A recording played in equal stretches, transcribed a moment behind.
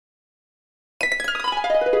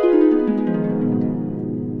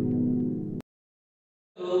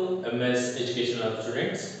MS Educational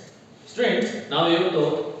Students. Students, ನಾವು ಇವತ್ತು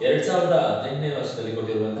 2018ನೇ ವರ್ಷದಲ್ಲಿ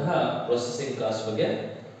ಕೊಟ್ಟಿರುವಂತಹ ಪ್ರೊಸೆಸಿಂಗ್ ಕಾಸ್ಟ್ ಬಗ್ಗೆ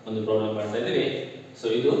ಒಂದು ಪ್ರಾಬ್ಲಮ್ ಮಾಡ್ತಾ ಇದ್ದೀವಿ. ಸೊ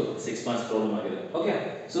ಇದು 6 ಮಾರ್ಕ್ಸ್ ಪ್ರಾಬ್ಲಮ್ ಆಗಿದೆ. ಓಕೆ,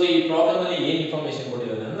 ಸೊ ಈ ಪ್ರಾಬ್ಲಮ್ ಅಲ್ಲಿ ಏನು ಇನ್ಫಾರ್ಮೇಶನ್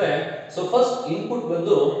ಕೊಟ್ಟಿದ್ದಾರೆ ಅಂದ್ರೆ, ಸೊ ಫಸ್ಟ್ ಇನ್ಪುಟ್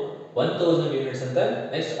ಬಂದು 1000 ಯೂನಿಟ್ಸ್ ಅಂತ,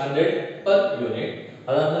 ನೆಕ್ಸ್ಟ್ 100 ಪರ್ ಯೂನಿಟ್,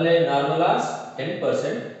 ಅದಾದ್ಮೇಲೆ ನಾರ್ಮಲ್ ಲಾಸ್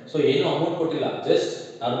 10%. ಸೊ ಏನು ಅಮೌಂಟ್ ಕೊಟ್ಟಿಲ್ಲ, ಜಸ್ಟ್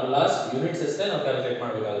ನಾರ್ಮಲ್ ಲಾಸ್ ಯೂನಿಟ್ಸ್ ಅಷ್ಟೇ ನಾವು ಕ್ಯಾಲ್ಕುಲೇಟ್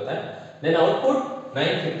ಮಾಡಬೇಕಾಗುತ್ತೆ. Then output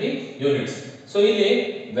 950 units. ಸೊ ಇಲ್ಲಿ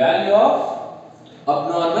ವ್ಯಾಲ್ಯೂ ಆಫ್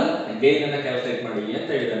abnormal gain ಅನ್ನು ಕ್ಯಾಲ್ಕುಲೇಟ್ ಮಾಡಿ ಅಂತ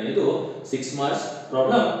ಹೇಳಿದಾನೆ. ಇದು 6 marks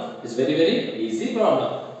problem. Is very easy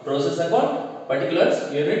problem. Process account, particulars,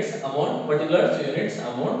 units, amount, particulars, units,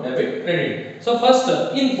 amount, debit, credit. So first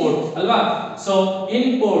input ಅಲ್ವಾ? So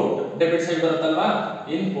input debit side ಬರುತ್ತಲ್ವಾ?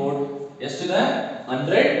 input ಎಷ್ಟಿದೆ?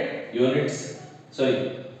 100 units. Sorry,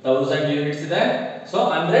 1000 units ಇದೆ. So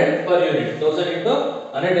 100 per unit. 1000 into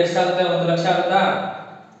 100 ಎಷ್ಟಾಗುತ್ತೆ? 1 ಲಕ್ಷ ಆಗುತ್ತಾ?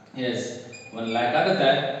 Yes, 1 lakh ಆಗುತ್ತೆ.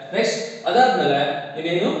 Next ಅದಾದ್ಮೇಲೆ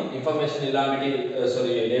ಇನ್ನೇನು information ಇಲ್ಲ,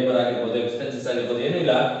 labour ಆಗಿರ್ಬೋದು, ಎಕ್ಸ್ಪೆನ್ಸಸ್ ಆಗಿರ್ಬೋದು, ಏನೂ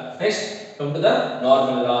ಇಲ್ಲ. Next come to the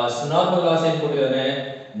normal loss. Normal loss ಏನು ಕೊಟ್ಟಿದ್ದಾರೆ?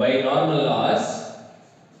 By normal loss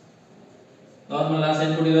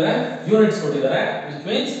ಏನು ಕೊಟ್ಟಿದ್ದಾರೆ? ಯೂನಿಟ್ಸ್ ಕೊಟ್ಟಿದ್ದಾರೆ, which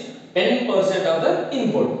means 10% of the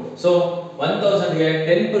input. So 1000 ಗೆ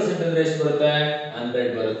 10% ಅಂದ್ರೆ ಎಷ್ಟು ಬರುತ್ತೆ? 100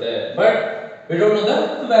 ಬರುತ್ತೆ. But we don't know the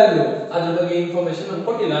value. ಅದರ ಬಗ್ಗೆ ಇನ್ಫಾರ್ಮೇಶನ್ ನಮಗೆ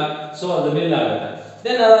ಕೊಟ್ಟಿಲ್ಲ, ಸೊ ಅದು ನಿಲ್ ಆಗುತ್ತೆ.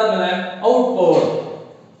 Then ಅದಾದ್ಮೇಲೆ ಔಟ್ಪುಟ್.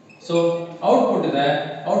 ಸೊ ಔಟ್ಪುಟ್ ಇದೆ,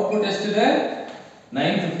 ಔಟ್ಪುಟ್ ಎಷ್ಟಿದೆ?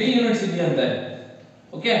 950 ಯೂನಿಟ್ಸ್ ಇದೆಯಂತೆ.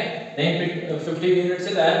 ಓಕೆ, 950 ಯೂನಿಟ್ಸ್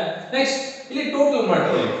ಇದೆ. ನೆಕ್ಸ್ಟ್ ಇಲ್ಲಿ ಟೋಟಲ್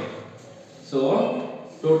ಮಾಡ್ಕೊಳ್ಳಿ. ಸೊ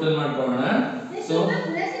ಟೋಟಲ್ ಮಾಡ್ಕೊಳ್ಳೋಣ. ಸೊ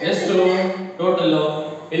ಎಷ್ಟು ಟೋಟಲ್?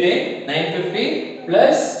 ಇಲ್ಲಿ 950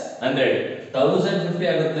 ಪ್ಲಸ್ 100 1050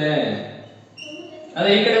 ಆಗುತ್ತೆ. ಅದೇ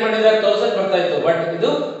ಈ ಕಡೆ ಮಾಡಿದ್ರೆ 1000 ಬರ್ತಾ ಇತ್ತು, ಬಟ್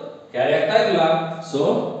ಇದು ಕ್ಯಾರಿ ಆಗ್ತಾ ಇಲ್ಲ. ಸೊ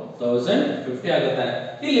 1050 ಆಗುತ್ತೆ.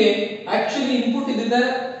 ಇಲ್ಲಿ ಆಕ್ಚುಲಿ ಇನ್ಪುಟ್ ಇದ್ದಿದೆ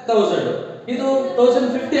 1000, ಇದು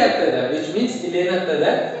 1050 ಆಗ್ತಾ ಇದೆ, which means ಇಲ್ಲಿ ಏನಾಗ್ತಾ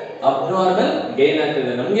ಇದೆ? ಅಬ್ನಾರ್ಮಲ್ ಗೈನ್ ಆಗ್ತಾ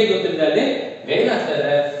ಇದೆ. ನಮಗೆ ಗೊತ್ತಿಲ್ಲ, ಅಲ್ಲಿ ಗೈನ್ ಆಗ್ತಾ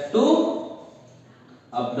ಇದೆ. ಟು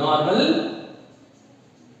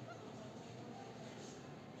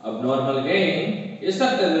ಅಬ್ನಾರ್ಮಲ್ ಗೈನ್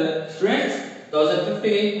ಎಷ್ಟಾಗ್ತಾ ಇದೆ ಸ್ಟೂಡೆಂಟ್ಸ್?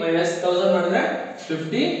 1050 ಮೈನಸ್ 1000 ಮಾಡಿದ್ರೆ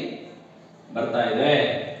 50 ಬರ್ತಾ ಇದೆ.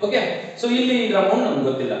 ಓಕೆ, ಸೊ ಇಲ್ಲಿ ಇದರ ಅಮೌಂಟ್ ನಮ್ಗೆ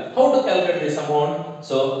ಗೊತ್ತಿಲ್ಲ. How to calculate this amount?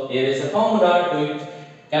 So here is a formula to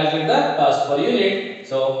calculate the cost per unit.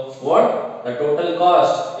 So what the total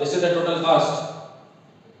cost? ಎಷ್ಟಿದೆ total cost?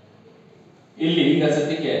 ಇಲ್ಲಿ ಈಗ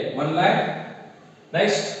ಸದ್ಯಕ್ಕೆ 1 lakh.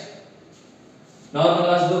 Next normal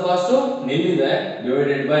loss cost ನಿಲ್ ಇದೆ,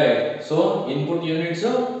 divided by so input units,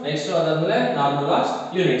 next ಅದಾದ್ಮೇಲೆ normal loss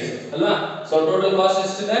units ಅಲ್ವಾ? So total cost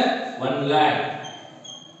ಎಷ್ಟಿದೆ? 1 lakh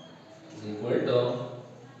is equal to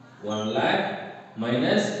 1 lakh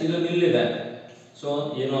minus ಇದು ನಿಲ್ ಇದೆ. ಸೊ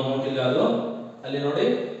ಏನು ಅಮೌಂಟ್ ಇಲ್ಲ, ಅದು ಅಲ್ಲಿ ನೋಡಿ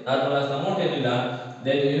ನಾರ್ಮಲ್ ಲಾಸ್ ಅಮೌಂಟ್ ಏನಿಲ್ಲ.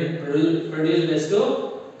 ದೆನ್ ಯೂನಿಟ್ ಪ್ರೊಡ್ಯೂಸ್ಡ್ ಎಷ್ಟು?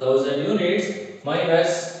 1000 units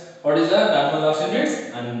minus what is the normal loss units?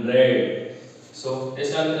 100. So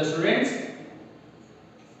ಎಷ್ಟಾಗುತ್ತೆ ಸ್ಟೂಡೆಂಟ್ಸ್?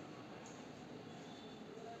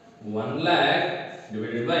 1 lakh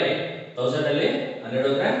divided by 1000 ಅಲ್ಲಿ 100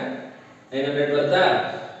 ಹೋದ್ರೆ 900 ಬರುತ್ತಾ?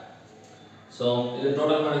 ಸೊ ಇದು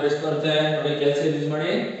ಟೋಟಲ್ ಮಾಡಿದ್ರೆ ಎಷ್ಟು ಬರುತ್ತೆ ನೋಡಿ, ಕ್ಯಾಲ್ಕುಲೇಟ್ ಯೂಸ್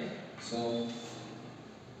ಮಾಡಿ. ಸೊ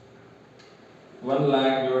 1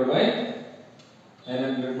 lakh divided by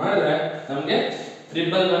 900 ಮಾಡಿದ್ರೆ ನಮಗೆ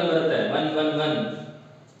 111 ಬರುತ್ತೆ.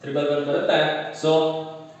 111 ಬರುತ್ತೆ. So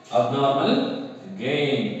abnormal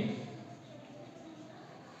gain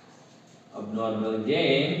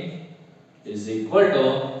is equal to,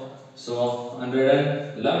 so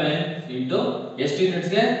 111 into ಎಷ್ಟು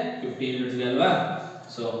ಯೂನಿಟ್ಸ್ ಗೆ? 50 ಯೂನಿಟ್ಸ್ ಗೆ ಅಲ್ವಾ?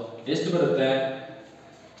 ಸೊ ಎಷ್ಟು ಬರುತ್ತೆ?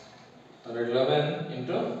 111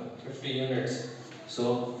 into 50 ಯೂನಿಟ್ಸ್. ಸೊ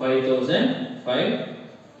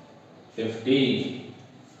 5550.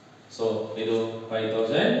 ಸೊ ಇದು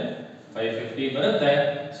 5550 ಬರುತ್ತೆ.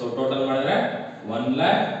 ಸೊ ಟೋಟಲ್ ಮಾಡಿದ್ರೆ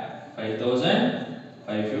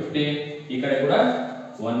 1,05,550. ಈ ಕಡೆ ಕೂಡ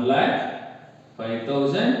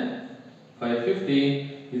 1,05,550.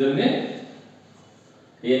 ಇದನ್ನೇ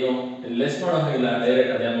ಏನು ಲೆಸ್ ಮಾಡೋ ಹಾಗಿಲ್ಲ,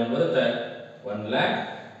 ಡೈರೆಕ್ಟ್ ಅದೇ ಅಮೌಂಟ್ ಬರುತ್ತೆ,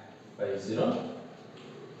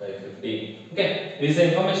 1,50,550. Okay, this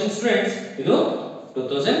information students. ಇದು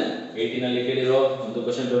 2018 ಅಲ್ಲಿ ಕೇಳಿರೋ ಒಂದು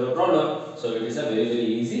question paper problem. So it is a very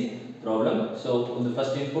easy problem. So ಒಂದು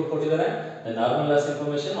ಫಸ್ಟ್ ಇನ್ಪುಟ್ ಕೊಟ್ಟಿದ್ದಾರೆ, normal loss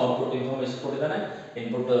information, output information ಕೊಟ್ಟಿದ್ದಾನೆ.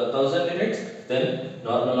 Input 1000 units, then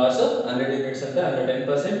normal loss 100 units ಅಂತ, ಅಂದ್ರೆ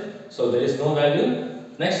 10%. So there is no value.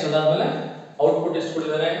 Next ಅದಾದ್ಮೇಲೆ output ಎಷ್ಟು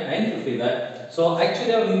ಕೊಟ್ಟಿದ್ದಾರೆ? 950 ಇದೆ. So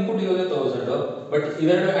actually ಅವ್ರ ಇನ್ಪುಟ್ ಇರೋದೇ 1000, ಬಟ್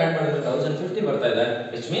ಇವೆರಡು ಆಡ್ ಮಾಡಿದ್ರೆ 1050 ಬರ್ತಾ ಇದೆ,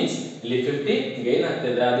 ವಿಚ್ ಮೀನ್ಸ್ ಇಲ್ಲಿ 50 ಗೈನ್ ಆಗ್ತಾ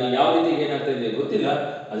ಇದೆ. ಅದು ಯಾವ ರೀತಿ ಗೈನ್ ಆಗ್ತಾ ಇದೆ ಗೊತ್ತಿಲ್ಲ,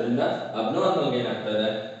 ಅದರಿಂದ ಅಬ್ನಾರ್ಮಲ್ ಗೈನ್ ಆಗ್ತಾ ಇದೆ.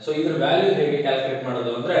 ಸೊ ಇದ್ರ ವ್ಯಾಲ್ಯೂ ಹೇಗೆ ಕ್ಯಾಲ್ಕುಲೇಟ್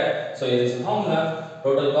ಮಾಡೋದು ಅಂದ್ರೆ, so it is formula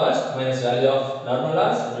total cost minus value of normal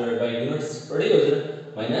loss divided by units produced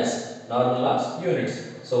minus normal loss units.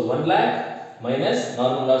 So 1 lakh minus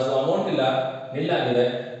normal loss amount ಇಲ್ಲ ನಿಲ್ ಆಗಿದೆ.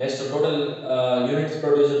 ಎಷ್ಟು ಟೋಟಲ್ ಯೂನಿಟ್ಸ್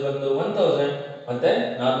ಪ್ರೊಡ್ಯೂಸ್ಡ್ ಬಂದು 1000 ಮತ್ತೆ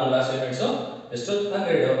normal loss units ಎಷ್ಟು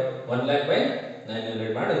 100. 1 lakh by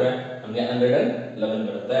 900 ಮಾಡಿದ್ರೆ ನಮಗೆ 111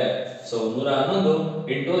 ಬರುತ್ತೆ. So 111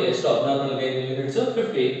 into ಎಷ್ಟು abnormal gain units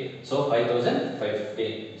 50. So 5550.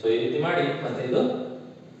 So ಈ ರೀತಿ ಮಾಡಿ ಮತ್ತೆ ಇದು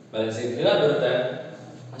ಬ್ಯಾಲೆನ್ಸಿಂಗ್ ಫಿಗರ್ ಬರುತ್ತೆ.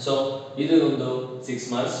 ಸೊ ಇದು ಒಂದು 6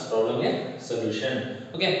 marks ಪ್ರಾಬ್ಲಮ್ಗೆ solution.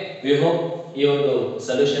 Okay, we hope ಈ ಒಂದು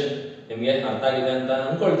ಸೊಲ್ಯೂಷನ್ ನಿಮಗೆ ಅರ್ಥ ಆಗಿದೆ ಅಂತ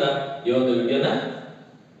ಅನ್ಕೊಳ್ತಾ ಈ ಒಂದು ವಿಡಿಯೋನ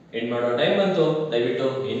ಎಂಡ್ ಮಾಡೋ ಟೈಮ್ ಬಂತು. ದಯವಿಟ್ಟು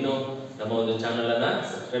ಇನ್ನು ನಮ್ಮ ಒಂದು ಚಾನಲ್ ಅನ್ನ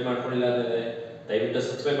ಸಬ್ಸ್ಕ್ರೈಬ್ ಮಾಡ್ಕೊಳ್ಳಿಲ್ಲ ಅಂದ್ರೆ ದಯವಿಟ್ಟು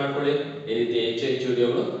ಸಬ್ಸ್ಕ್ರೈಬ್ ಮಾಡ್ಕೊಳ್ಳಿ. ಈ ರೀತಿ ಹೆಚ್ಚು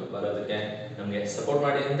ವಿಡಿಯೋಗಳು ಬರೋದಕ್ಕೆ ನಮಗೆ ಸಪೋರ್ಟ್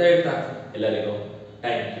ಮಾಡಿ ಅಂತ ಹೇಳ್ತಾ ಎಲ್ಲರಿಗೂ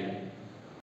ಥ್ಯಾಂಕ್ ಯು.